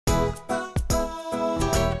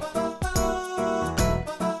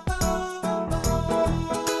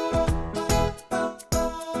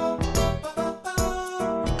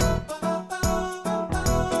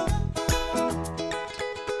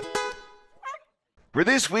For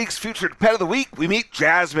this week's featured pet of the week, we meet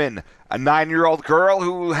Jasmine, a 9-year-old girl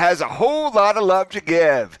who has a whole lot of love to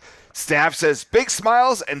give. Staff says big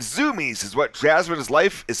smiles and zoomies is what Jasmine's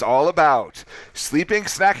life is all about. Sleeping,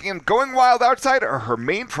 snacking, and going wild outside are her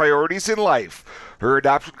main priorities in life. Her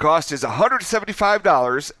adoption cost is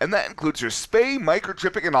 $175, and that includes her spay,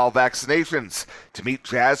 microchipping, and all vaccinations. To meet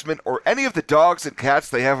Jasmine or any of the dogs and cats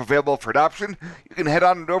they have available for adoption, you can head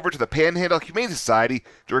on over to the Panhandle Humane Society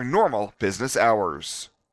during normal business hours.